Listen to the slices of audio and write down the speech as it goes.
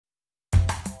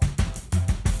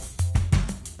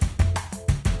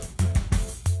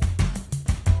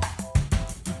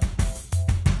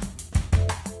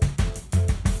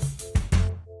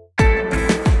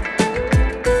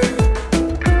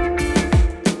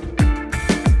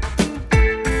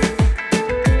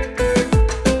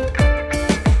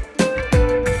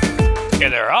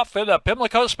off in the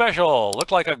Pimlico Special.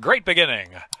 Looked like a great beginning.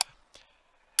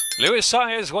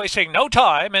 Sire is wasting no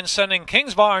time in sending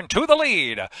Kingsbarn to the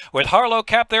lead. With Harlow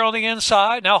Cap there on the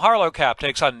inside, now Harlow Cap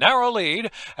takes a narrow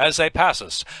lead as they pass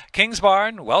us.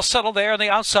 Kingsbarn well settled there on the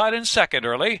outside in second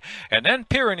early, and then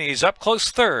Pyrenees up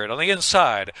close third on the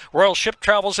inside. Royal Ship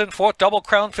travels in fourth, Double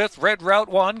Crown fifth, Red Route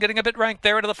 1 getting a bit ranked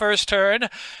there into the first turn.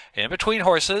 In between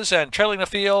horses and trailing the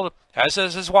field, as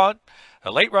is his wont,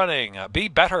 a late running, Be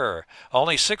Better.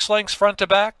 Only 6 lengths front to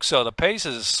back, so the pace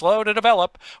is slow to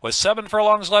develop. With 7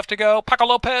 furlongs left to go, Paco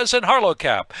Lopez and Harlow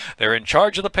Cap. They're in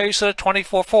charge of the pace at a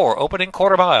 24-4, opening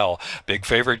quarter mile. Big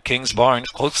favorite Kingsbarns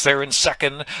close there in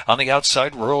second. On the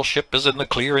outside, Royal Ship is in the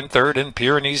clear in third, and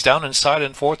Pyrenees down inside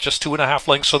in fourth, just 2.5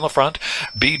 lengths from the front.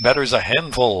 Be Better's a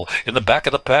handful in the back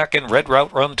of the pack in Red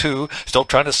Route Run 2, still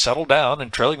trying to settle down,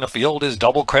 and trailing the field is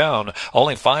Double Crown.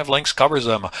 Only 5 lengths covers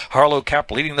them. Harlow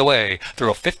Cap leading the way through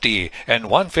a 50 and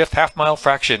 1/5 half-mile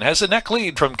fraction, has a neck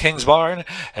lead from Kingsbarn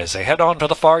as they head on to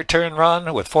the far turn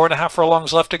run with 4.5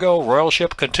 furlongs left to go. Royal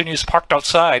Ship continues parked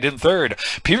outside in third.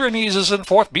 Pyrenees is in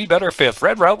fourth, Be Better fifth,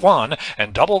 Red Route 1,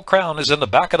 and Double Crown is in the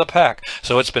back of the pack.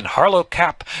 So it's been Harlow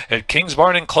Cap at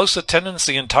Kingsbarn in close attendance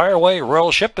the entire way.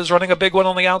 Royal Ship is running a big one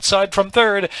on the outside from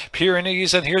third.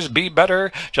 Pyrenees, and here's Be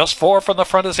Better, just 4 from the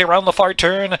front as they round the far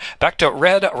turn. Back to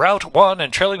Red Route 1,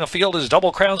 and trailing the field is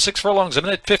Double Crown, 6 furlongs, a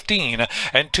minute 15.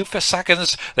 And 2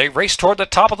 seconds, they race toward the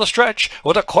top of the stretch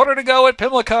with a quarter to go at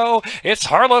Pimlico. It's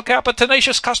Harlow Cap, a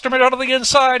tenacious customer down to the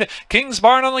inside.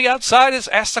 Kingsbarn on the outside is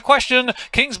asked the question.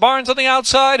 Kingsbarn's on the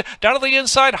outside, down to the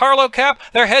inside, Harlow Cap.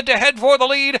 They're head-to-head for the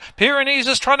lead. Pyrenees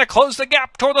is trying to close the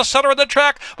gap toward the center of the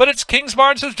track, but it's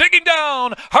Kingsbarn's who's digging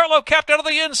down. Harlow Cap down to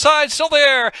the inside, still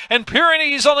there, and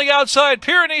Pyrenees on the outside.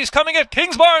 Pyrenees coming at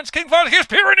Kingsbarn's. Here's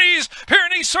Pyrenees.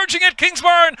 Pyrenees surging at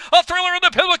Kingsbarn. A thriller in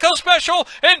the Pimlico Special,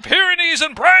 and Pyrenees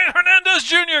and Brian Hernandez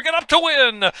Jr. get up to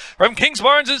win from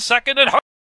Kingsbarns in second.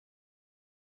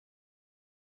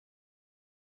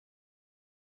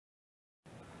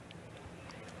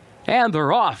 And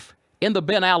they're off in the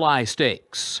Ben Ally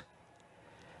Stakes.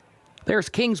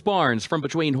 There's Kingsbarns from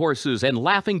between horses, and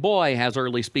Laughing Boy has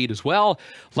early speed as well.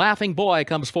 Laughing Boy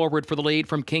comes forward for the lead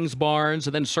from Kingsbarns,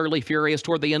 and then Surly Furious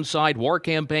toward the inside. War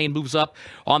Campaign moves up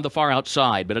on the far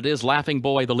outside, but it is Laughing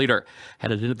Boy the leader.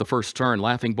 Headed into the first turn,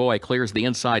 Laughing Boy clears the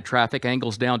inside traffic,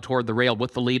 angles down toward the rail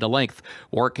with the lead a length.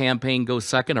 War Campaign goes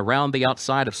second, around the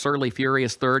outside of Surly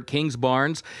Furious third.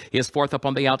 Kingsbarns is fourth up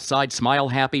on the outside. Smile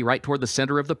Happy right toward the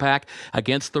center of the pack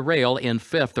against the rail in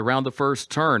fifth around the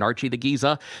first turn. Archie the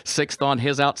Giza sixth on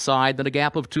his outside, then a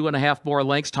gap of 2.5 more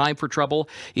lengths. Time for Trouble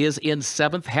is in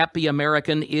seventh. Happy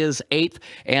American is eighth,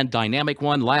 and Dynamic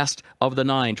One last of the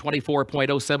 9.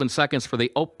 24.07 seconds for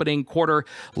the opening quarter.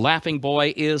 Laughing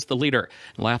Boy is the leader.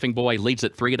 Laughing Boy leads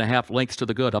at 3.5 lengths to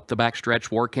the good up the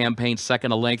backstretch. War Campaign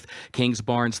second a length.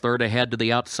 Kingsbarns third ahead to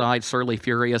the outside. Surly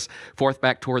Furious fourth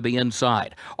back toward the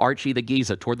inside. Archie the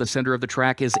Giza toward the center of the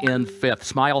track is in fifth.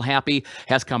 Smile Happy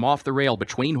has come off the rail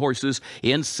between horses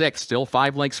in sixth, still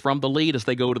 5 lengths from the lead as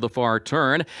they go to the far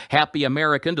turn. Happy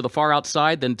American to the far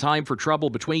outside, then Time for Trouble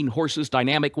between horses.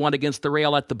 Dynamic One against the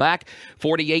rail at the back.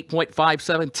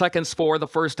 48.57 seconds for the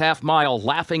first half mile.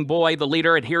 Laughing Boy the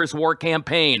leader, and here's War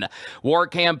Campaign. War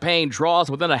Campaign draws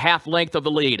within a half length of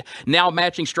the lead. Now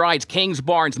matching strides.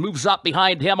 Kingsbarns moves up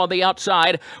behind him on the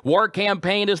outside. War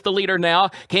Campaign is the leader now.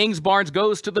 Kingsbarns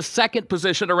goes to the second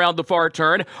position around the far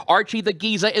turn. Archie the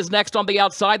Giza is next on the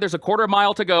outside. There's a quarter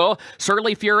mile to go.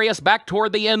 Surly Furious back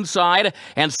toward the inside,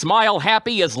 and Smile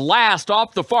Happy is last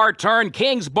off the far turn.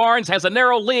 Kingsbarns has a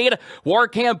narrow lead. War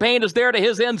Campaign is there to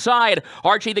his inside.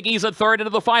 Archie the Giza third into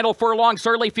the final furlong.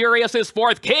 Surly Furious is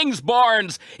fourth.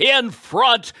 Kingsbarns in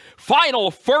front.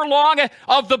 Final furlong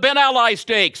of the Ben Ally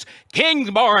Stakes.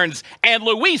 Kingsbarns and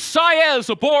Luis Saez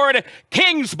aboard.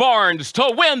 Kingsbarns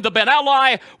to win the Ben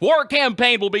Ally. War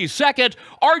Campaign will be second.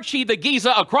 Archie the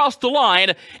Giza across the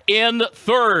line in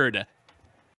third.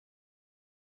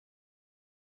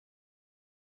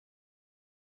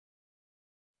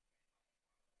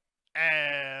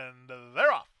 And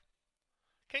they're off.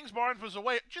 Kingsbarns was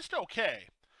away just okay.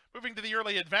 Moving to the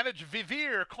early advantage,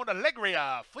 Vivir con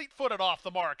Alegria, fleet-footed off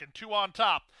the mark and 2 on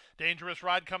top. Dangerous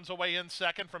Ride comes away in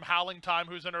second from Howling Time,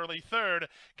 who's in early third.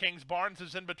 Kingsbarns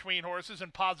is in between horses,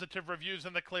 and Positive Reviews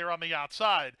in the clear on the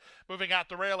outside. Moving out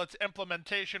the rail, it's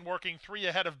Implementation working 3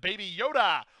 ahead of Baby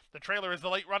Yoda. The trailer is the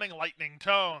late-running Lightning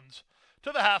Tones.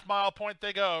 To the half-mile point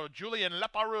they go. Julien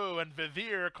Leparoux and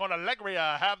Vivir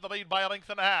Conalegria have the lead by a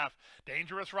length and a half.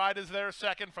 Dangerous Ride is there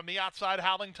second. From the outside,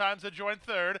 Howling Times to join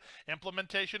third.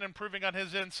 Implementation improving on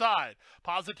his inside.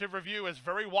 Positive Review is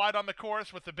very wide on the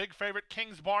course with the big favorite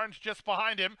Kingsbarns just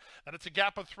behind him. Then it's a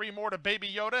gap of 3 more to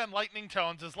Baby Yoda, and Lightning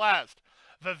Tones is last.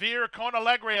 Vivir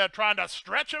Conalegria trying to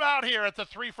stretch him out here at the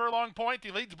 3 furlong point.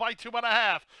 He leads by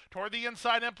 2.5. Toward the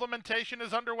inside, Implementation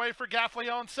is underway for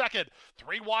Gaffleon second.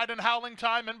 3 wide and Howling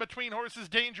Time in between horses.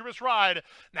 Dangerous Ride.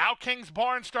 Now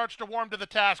Kingsbarns starts to warm to the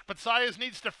task, but Sires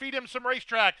needs to feed him some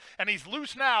racetrack, and he's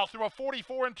loose now through a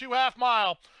 44 2/2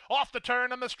 mile. Off the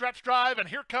turn and the stretch drive, and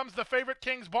here comes the favorite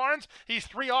Kingsbarns. He's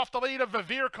 3 off the lead of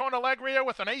Vivir Conalegria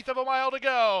with 1/8 of a mile to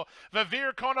go.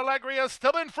 Vivir Conalegria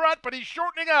still in front, but he's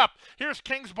shortening up. Here's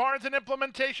Kingsbarns in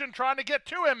Implementation trying to get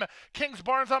to him.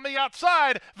 Kingsbarns on the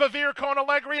outside. Vivir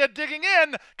Conalegria digging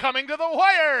in, coming to the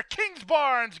wire.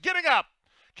 Kingsbarns getting up.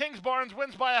 Kingsbarns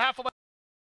wins by a half a length.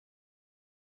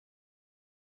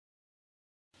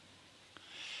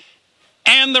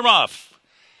 And they're off.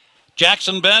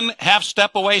 Jackson Ben half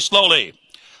step away slowly.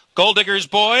 Gold Digger's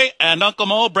Boy and Uncle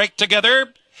Mo break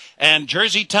together, and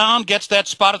Jersey Town gets that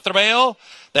spot at the rail.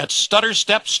 That stutter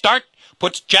step start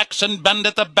puts Jackson Bend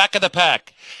at the back of the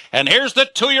pack. And here's the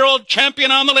 2-year-old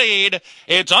champion on the lead.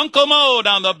 It's Uncle Mo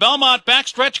down the Belmont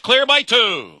backstretch, clear by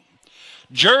 2.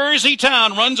 Jersey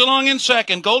Town runs along in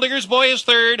second. Gold Digger's Boy is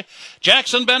third.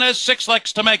 Jackson Ben has 6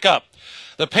 lengths to make up.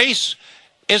 The pace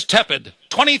is tepid.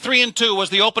 23 2 was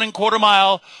the opening quarter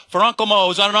mile for Uncle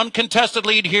Mo's on an uncontested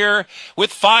lead here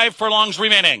with 5 furlongs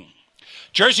remaining.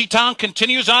 Jersey Town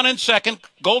continues on in second.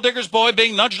 Gold Digger's Boy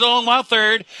being nudged along while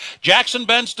third. Jackson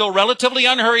Ben still relatively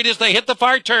unhurried as they hit the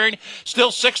far turn,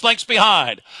 still 6 lengths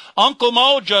behind. Uncle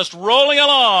Mo just rolling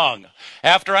along.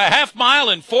 After a half mile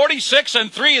in 46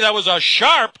 3, that was a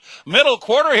sharp middle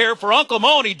quarter here for Uncle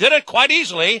Mo, and he did it quite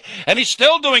easily, and he's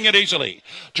still doing it easily.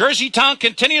 Jersey Town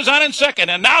continues on in second,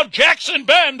 and now Jackson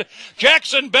Bend.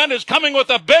 Jackson Bend is coming with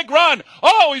a big run.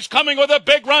 Oh, he's coming with a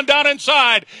big run down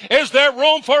inside. Is there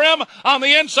room for him on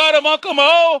the inside of Uncle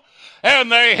Mo?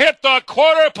 And they hit the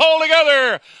quarter pole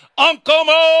together. Uncle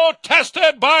Mo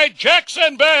tested by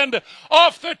Jackson Bend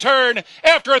off the turn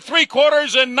after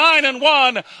 3/4 in 9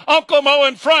 1. Uncle Mo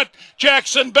in front.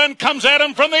 Jackson Bend comes at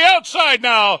him from the outside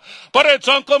now. But it's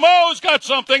Uncle Mo's got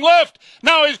something left.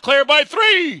 Now he's clear by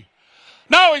 3.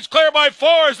 Now he's clear by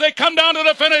 4 as they come down to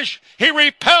the finish. He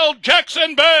repelled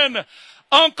Jackson Bend.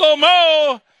 Uncle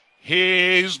Mo,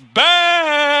 he's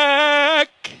back.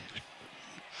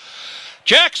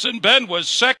 Jackson Bend was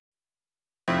second.